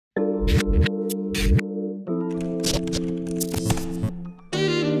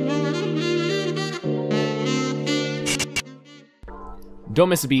Don't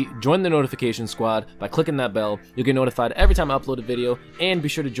miss a beat, join the notification squad by clicking that bell. You'll get notified every time I upload a video, and be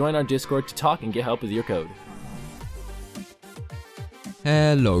sure to join our Discord to talk and get help with your code.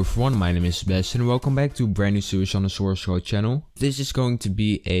 Hello everyone, my name is Sebastian and welcome back to a brand new series on the SourceCode channel. This is going to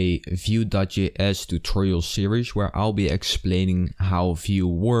be a Vue.js tutorial series where I'll be explaining how Vue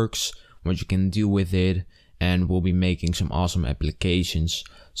works, what you can do with it, and we'll be making some awesome applications.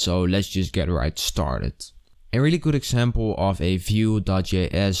 So let's just get right started. A really good example of a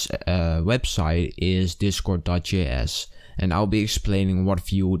Vue.js website is Discord.js, and I'll be explaining what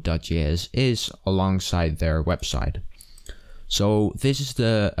Vue.js is alongside their website. So this is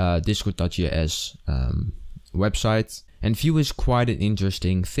the Discord.js website, and Vue is quite an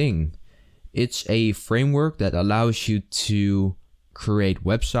interesting thing. It's a framework that allows you to create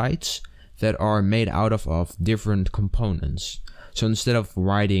websites that are made out of different components. So instead of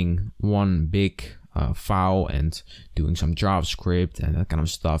writing one big file and doing some JavaScript and that kind of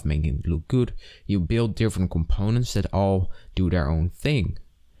stuff, making it look good, you build different components that all do their own thing.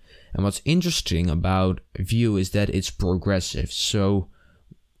 And what's interesting about Vue is that it's progressive. So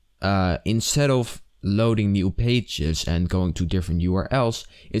instead of loading new pages and going to different URLs,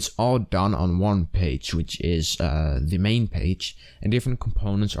 it's all done on one page, which is the main page, and different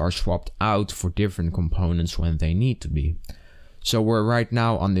components are swapped out for different components when they need to be. So we're right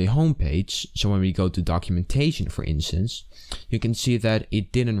now on the home page. So when we go to documentation, for instance, you can see that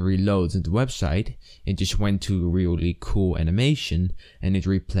it didn't reload the website. It just went to a really cool animation and it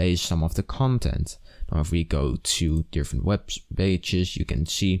replaced some of the content. Now if we go to different web pages, you can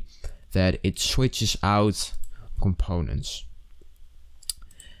see that it switches out components.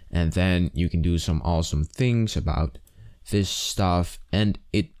 And then you can do some awesome things about this stuff, and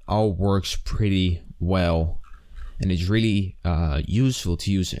it all works pretty well. And it's really useful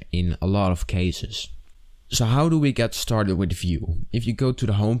to use in a lot of cases. So how do we get started with Vue? If you go to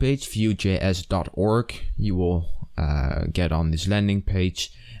the homepage, Vue.js.org, you will get on this landing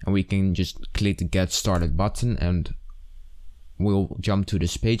page, and we can just click the Get Started button, and we'll jump to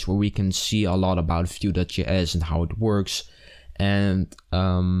this page where we can see a lot about Vue.js and how it works. And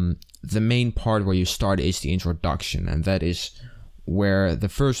the main part where you start is the introduction, and that is where the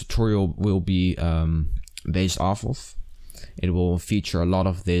first tutorial will be based off of. It will feature a lot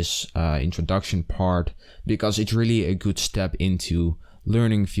of this introduction part because it's really a good step into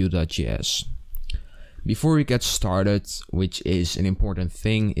learning Vue.js. Before we get started, which is an important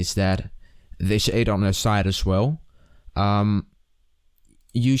thing, is that they say it on their site as well.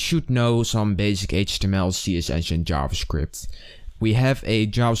 You should know some basic HTML, CSS and JavaScript. We have a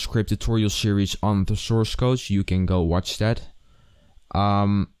JavaScript tutorial series on TheSourceCode, so you can go watch that.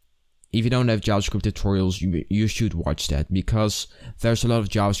 If you don't have JavaScript tutorials, you should watch that because there's a lot of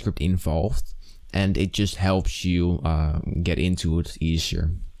JavaScript involved and it just helps you get into it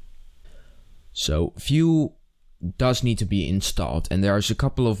easier. So Vue does need to be installed, and there's a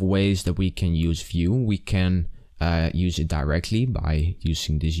couple of ways that we can use Vue. We can use it directly by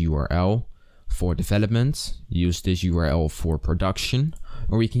using this URL for development, use this URL for production,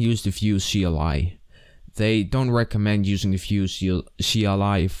 or we can use the Vue CLI. They don't recommend using the Vue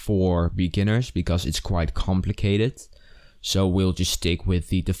CLI for beginners because it's quite complicated. So we'll just stick with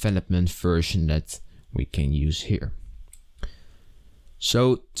the development version that we can use here.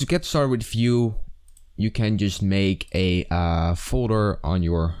 So to get started with Vue, you can just make a folder on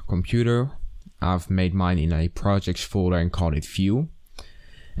your computer. I've made mine in a projects folder and called it Vue.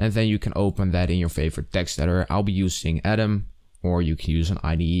 And then you can open that in your favorite text editor. I'll be using Atom, or you can use an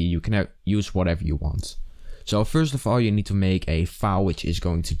IDE. You can use whatever you want. So first of all, you need to make a file which is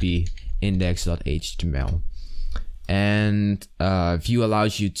going to be index.html. And Vue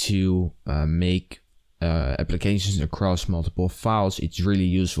allows you to make applications across multiple files. It's really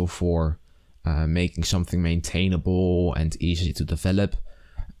useful for making something maintainable and easy to develop.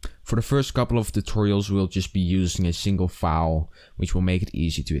 For the first couple of tutorials, we'll just be using a single file, which will make it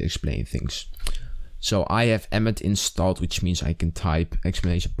easy to explain things. So I have Emmet installed, which means I can type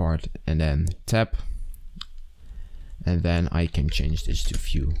exclamation part and then tab. And then I can change this to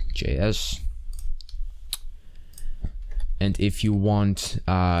Vue.js. And if you want,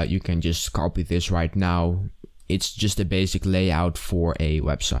 you can just copy this right now. It's just a basic layout for a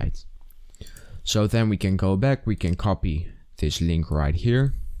website. So then we can go back, we can copy this link right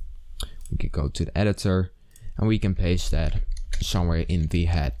here. We can go to the editor and we can paste that somewhere in the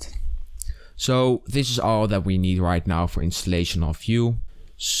head. So this is all that we need right now for installation of Vue.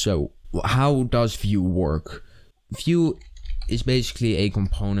 So how does Vue work? Vue is basically a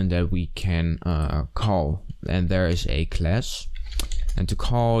component that we can call, and there is a class, and to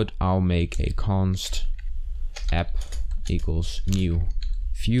call it I'll make a const app equals new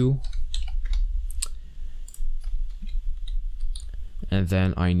Vue. And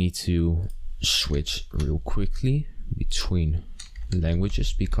then I need to switch real quickly between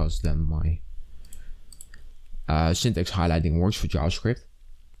languages, because then my syntax highlighting works for JavaScript.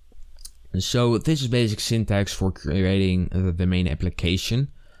 So this is basic syntax for creating the main application.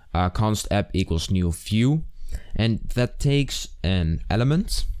 Const app equals new Vue, and that takes an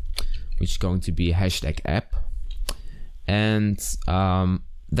element, which is going to be hashtag app, and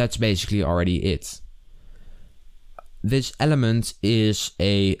that's basically already it. This element is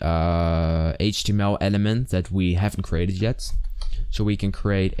a HTML element that we haven't created yet. So we can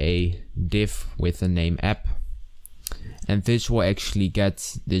create a div with the name app. And this will actually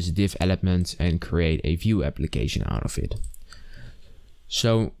get this div element and create a Vue application out of it.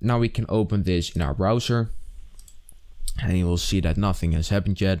 So now we can open this in our browser. And you will see that nothing has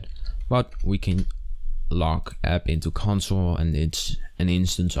happened yet. But we can log app into console, and it's an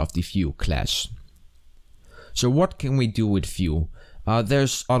instance of the Vue class. So what can we do with Vue?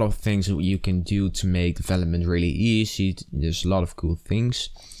 There's a lot of things that you can do to make development really easy. There's a lot of cool things,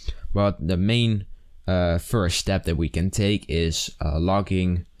 but the main first step that we can take is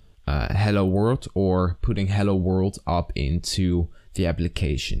logging hello world, or putting hello world up into the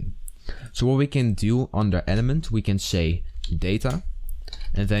application. So what we can do under element, we can say data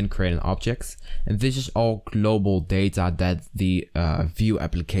and then create an object, and this is all global data that the Vue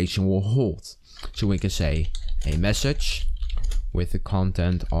application will hold. So we can say a message with the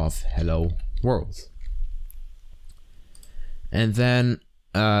content of hello world. And then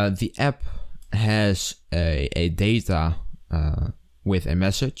the app has a data with a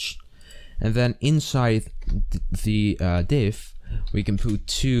message. And then inside the div, we can put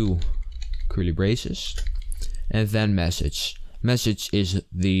 2 curly braces and then message. Message is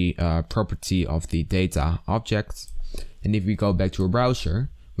the property of the data object. And if we go back to a browser,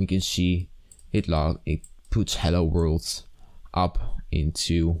 we can see it puts hello world up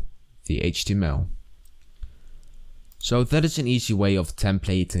into the HTML. So that is an easy way of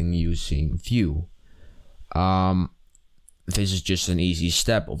templating using Vue. This is just an easy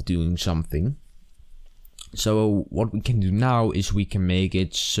step of doing something. So what we can do now is we can make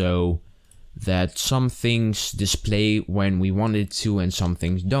it so that some things display when we want it to and some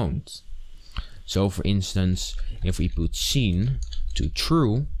things don't. So for instance, if we put seen to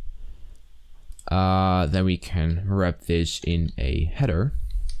true, then we can wrap this in a header.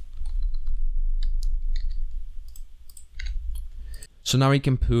 So now we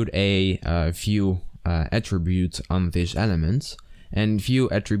can put a Vue attribute on this element, and Vue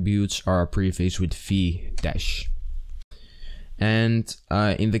attributes are prefixed with v dash. And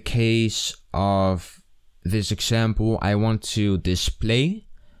in the case of this example, I want to display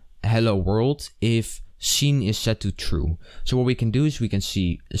hello world if seen is set to true. So what we can do is we can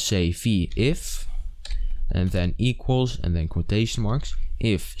say v if, and then equals, and then quotation marks,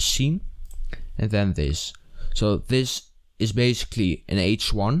 if seen, and then this. So this is basically an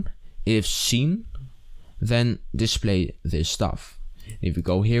h1. If seen, then display this stuff. If we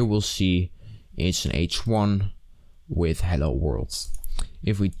go here, we'll see it's an h1 with hello world.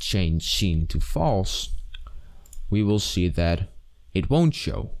 If we change seen to false, we will see that it won't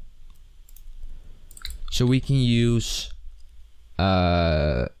show. So we can use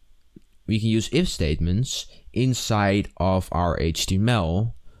if statements inside of our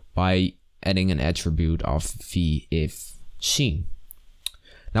HTML by adding an attribute of v if seen.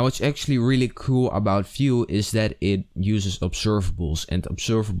 Now what's actually really cool about Vue is that it uses observables, and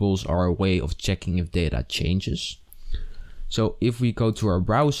observables are a way of checking if data changes. So if we go to our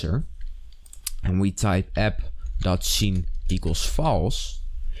browser and we type app.seen equals false,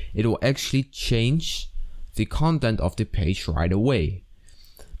 it will actually change the content of the page right away,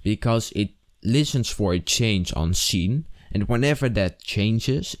 because it listens for a change on seen, and whenever that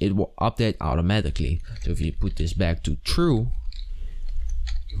changes, it will update automatically. So if you put this back to true,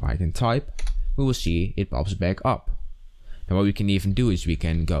 if I can type, we will see it pops back up. Now what we can even do is we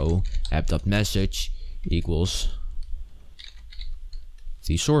can go app.message equals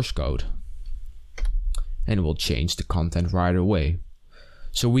TheSourceCode, and it will change the content right away.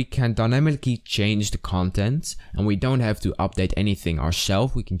 So we can dynamically change the content, and we don't have to update anything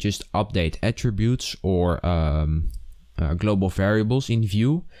ourselves. We can just update attributes or global variables in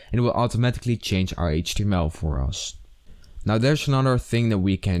Vue, and it will automatically change our HTML for us. Now there's another thing that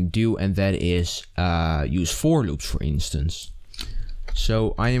we can do, and that is use for loops, for instance.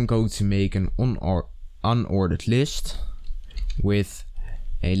 So I am going to make an unordered list with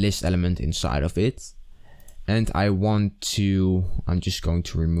a list element inside of it. And I'm just going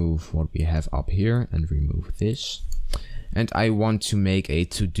to remove what we have up here and remove this. and I want to make a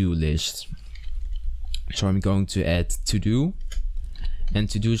to-do list. So I'm going to add to-do, and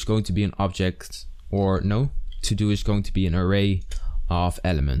to-do is going to be an object, or no, to-do is going to be an array of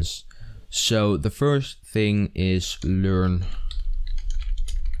elements. So the first thing is learn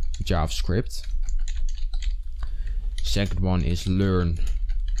JavaScript. Second one is learn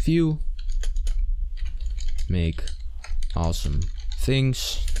Vue. Make awesome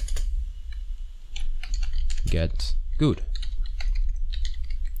things. Get good.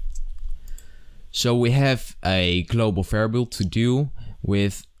 So we have a global variable to do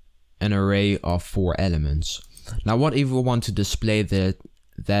with an array of 4 elements. Now what if we want to display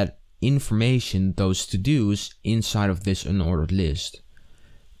that information, those to-dos, inside of this unordered list?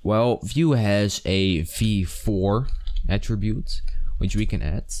 Well, Vue has a v4 attribute which we can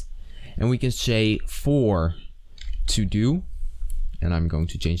add, and we can say for to-do, and I'm going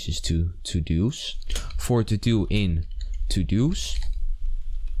to change this to to-dos, for to-do in to-dos.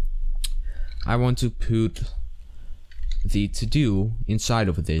 I want to put the to-do inside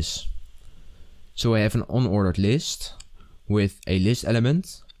of this. So I have an unordered list with a list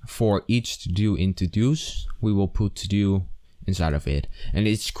element. For each to-do in to-dos, we will put to-do inside of it. And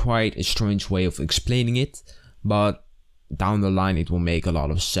it's quite a strange way of explaining it, but down the line it will make a lot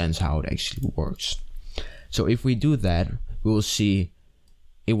of sense how it actually works. So if we do that, we will see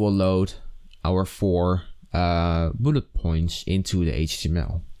it will load our 4 bullet points into the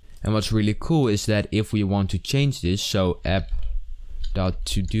HTML. And what's really cool is that if we want to change this, so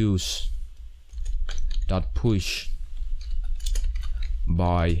app.todos.push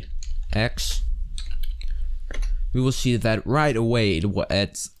by X, we will see that right away it will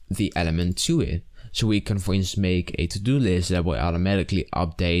add the element to it. So we can, for instance, make a to-do list that will automatically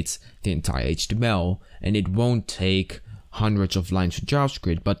update the entire HTML, and it won't take hundreds of lines of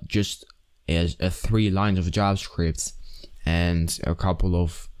JavaScript, but just as 3 lines of JavaScript and a couple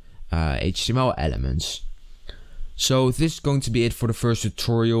of HTML elements. So this is going to be it for the first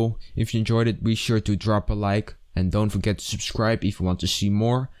tutorial. If you enjoyed it, be sure to drop a like, and don't forget to subscribe if you want to see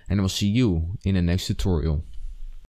more, and I will see you in the next tutorial.